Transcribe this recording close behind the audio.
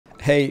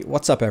Hey,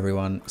 what's up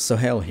everyone?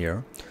 Sohail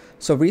here.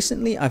 So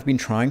recently I've been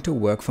trying to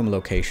work from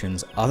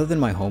locations other than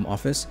my home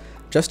office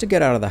just to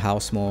get out of the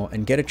house more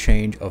and get a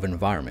change of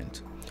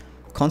environment.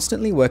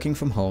 Constantly working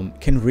from home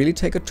can really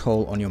take a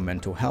toll on your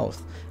mental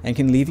health and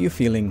can leave you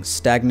feeling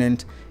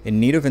stagnant, in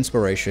need of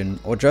inspiration,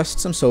 or just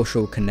some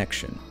social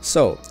connection.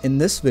 So in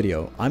this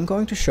video, I'm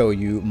going to show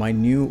you my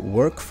new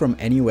work from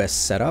anywhere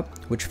setup,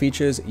 which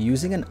features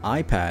using an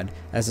iPad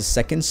as a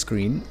second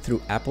screen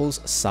through Apple's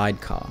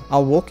Sidecar.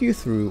 I'll walk you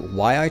through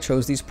why I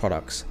chose these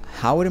products,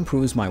 how it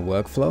improves my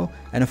workflow,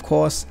 and of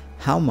course,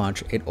 how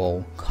much it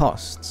all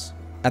costs.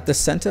 At the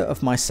center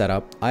of my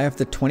setup, I have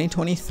the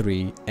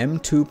 2023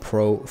 M2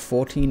 Pro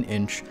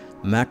 14-inch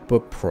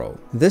MacBook Pro.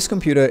 This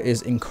computer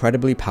is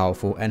incredibly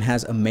powerful and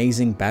has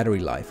amazing battery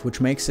life,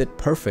 which makes it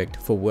perfect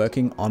for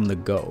working on the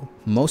go.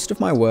 Most of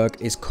my work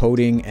is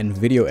coding and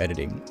video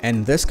editing,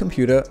 and this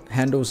computer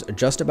handles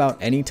just about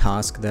any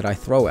task that I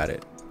throw at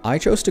it. I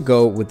chose to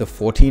go with the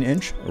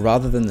 14-inch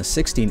rather than the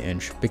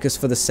 16-inch because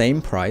for the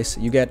same price,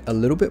 you get a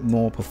little bit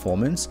more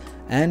performance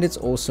and it's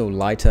also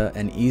lighter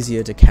and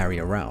easier to carry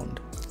around.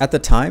 At the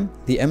time,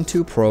 the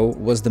M2 Pro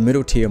was the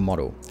middle tier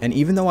model, and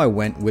even though I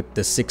went with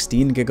the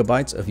 16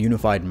 gigabytes of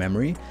unified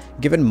memory,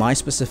 given my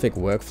specific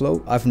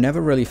workflow, I've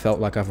never really felt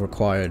like I've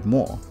required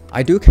more.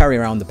 I do carry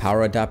around the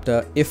power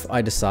adapter if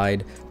I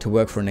decide to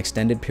work for an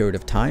extended period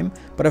of time,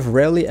 but I've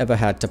rarely ever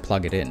had to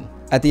plug it in.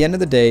 At the end of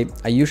the day,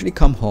 I usually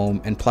come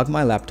home and plug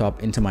my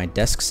laptop into my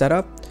desk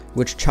setup,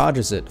 which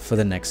charges it for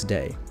the next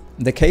day.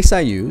 The case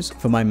I use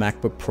for my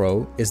MacBook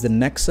Pro is the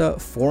NEXA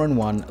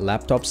 4-in-1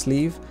 laptop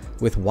sleeve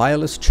with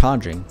wireless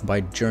charging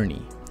by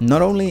Journey.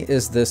 Not only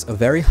is this a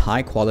very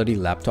high quality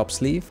laptop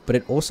sleeve, but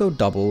it also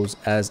doubles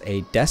as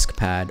a desk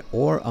pad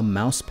or a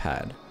mouse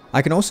pad.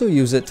 I can also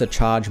use it to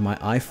charge my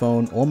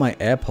iPhone or my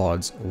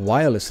AirPods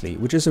wirelessly,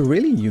 which is a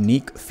really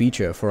unique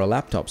feature for a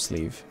laptop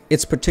sleeve.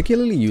 It's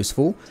particularly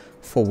useful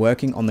for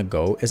working on the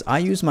go as I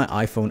use my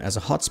iPhone as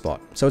a hotspot,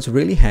 so it's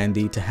really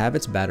handy to have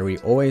its battery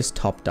always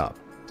topped up.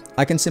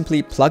 I can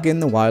simply plug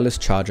in the wireless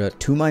charger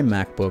to my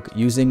MacBook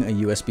using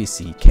a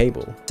USB-C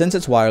cable. Since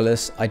it's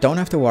wireless, I don't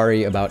have to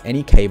worry about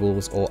any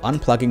cables or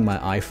unplugging my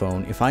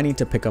iPhone if I need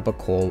to pick up a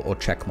call or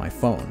check my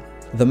phone.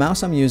 The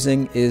mouse I'm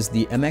using is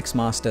the MX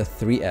Master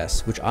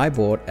 3S, which I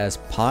bought as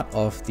part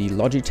of the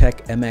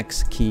Logitech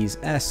MX Keys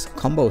S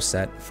combo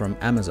set from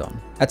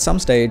Amazon. At some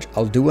stage,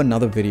 I'll do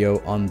another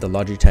video on the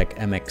Logitech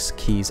MX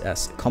Keys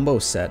S combo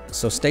set,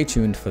 so stay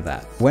tuned for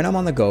that. When I'm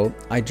on the go,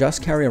 I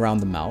just carry around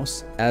the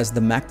mouse, as the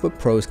MacBook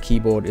Pro's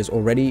keyboard is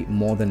already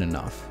more than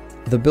enough.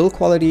 The build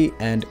quality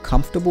and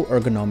comfortable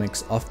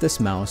ergonomics of this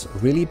mouse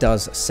really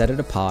does set it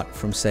apart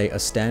from, say, a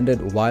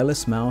standard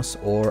wireless mouse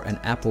or an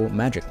Apple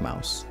Magic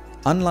Mouse.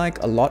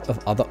 Unlike a lot of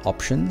other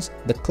options,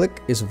 the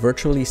click is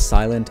virtually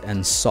silent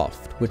and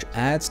soft, which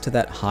adds to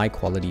that high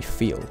quality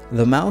feel.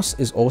 The mouse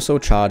is also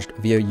charged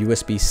via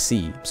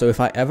USB-C, so if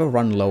I ever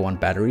run low on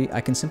battery,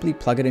 I can simply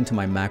plug it into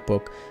my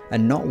MacBook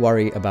and not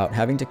worry about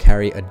having to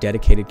carry a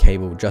dedicated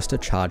cable just to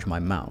charge my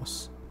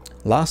mouse.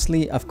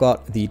 Lastly, I've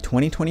got the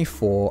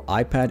 2024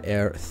 iPad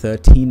Air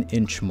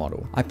 13-inch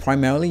model. I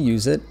primarily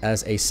use it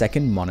as a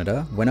second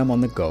monitor when I'm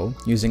on the go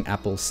using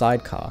Apple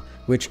Sidecar,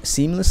 which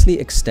seamlessly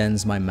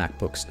extends my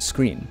MacBook's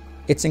screen.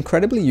 It's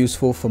incredibly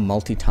useful for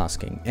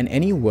multitasking and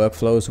any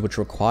workflows which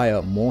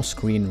require more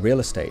screen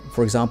real estate.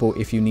 For example,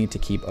 if you need to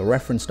keep a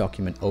reference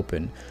document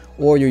open,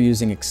 or you're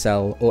using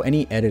Excel or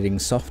any editing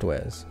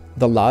softwares.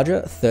 The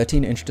larger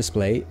 13-inch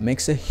display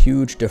makes a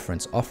huge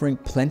difference, offering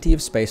plenty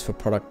of space for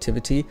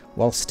productivity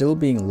while still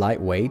being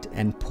lightweight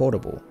and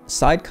portable.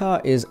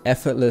 Sidecar is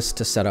effortless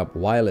to set up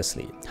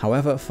wirelessly.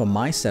 However, for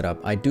my setup,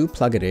 I do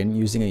plug it in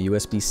using a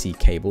USB-C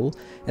cable,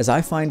 as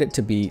I find it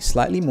to be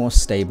slightly more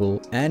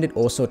stable and it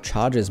also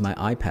charges my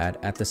iPad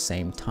at the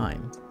same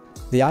time.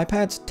 The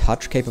iPad's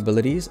touch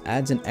capabilities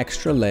adds an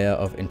extra layer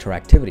of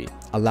interactivity,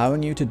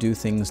 allowing you to do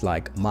things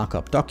like mark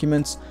up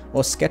documents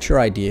or sketch your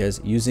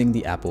ideas using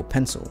the Apple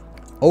Pencil.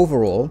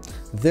 Overall,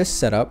 this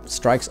setup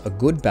strikes a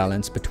good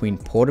balance between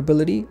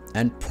portability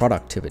and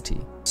productivity.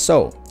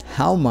 So,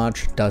 how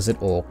much does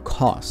it all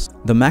cost?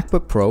 The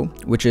MacBook Pro,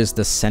 which is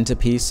the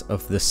centerpiece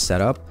of this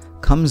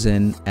setup, comes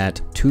in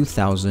at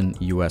 $2,000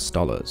 US.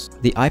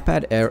 The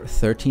iPad Air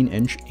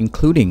 13-inch,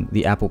 including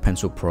the Apple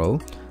Pencil Pro,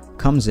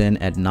 comes in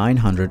at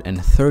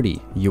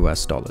 $930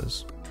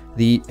 US.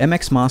 The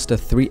MX Master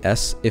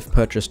 3S, if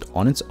purchased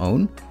on its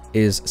own,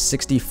 is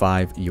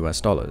 $65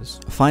 US.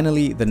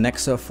 Finally, the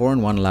NEXA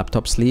 4-in-1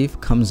 laptop sleeve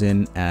comes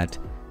in at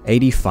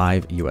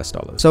 $85 US.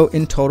 So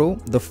in total,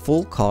 the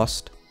full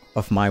cost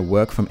of my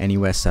work from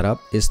anywhere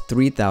setup is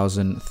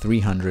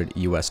 $3,300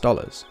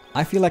 US.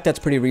 I feel like that's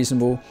pretty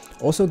reasonable,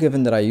 also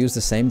given that I use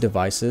the same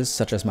devices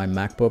such as my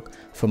MacBook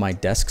for my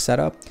desk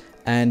setup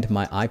and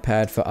my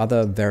iPad for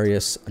other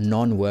various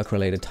non-work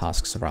related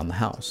tasks around the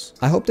house.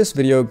 I hope this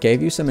video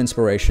gave you some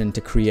inspiration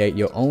to create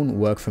your own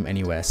work from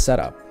anywhere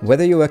setup.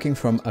 Whether you're working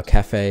from a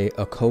cafe,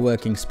 a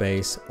co-working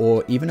space,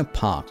 or even a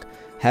park,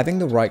 having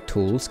the right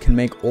tools can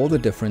make all the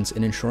difference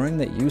in ensuring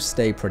that you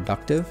stay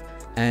productive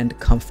and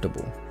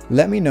comfortable.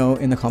 Let me know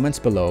in the comments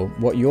below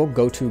what your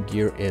go-to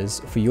gear is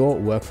for your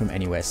work from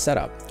anywhere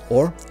setup,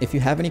 or if you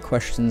have any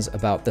questions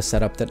about the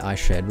setup that I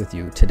shared with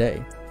you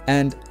today.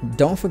 And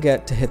don't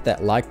forget to hit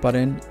that like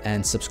button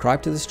and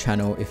subscribe to this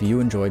channel if you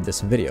enjoyed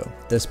this video.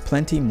 There's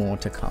plenty more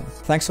to come.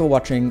 Thanks for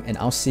watching, and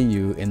I'll see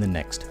you in the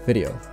next video.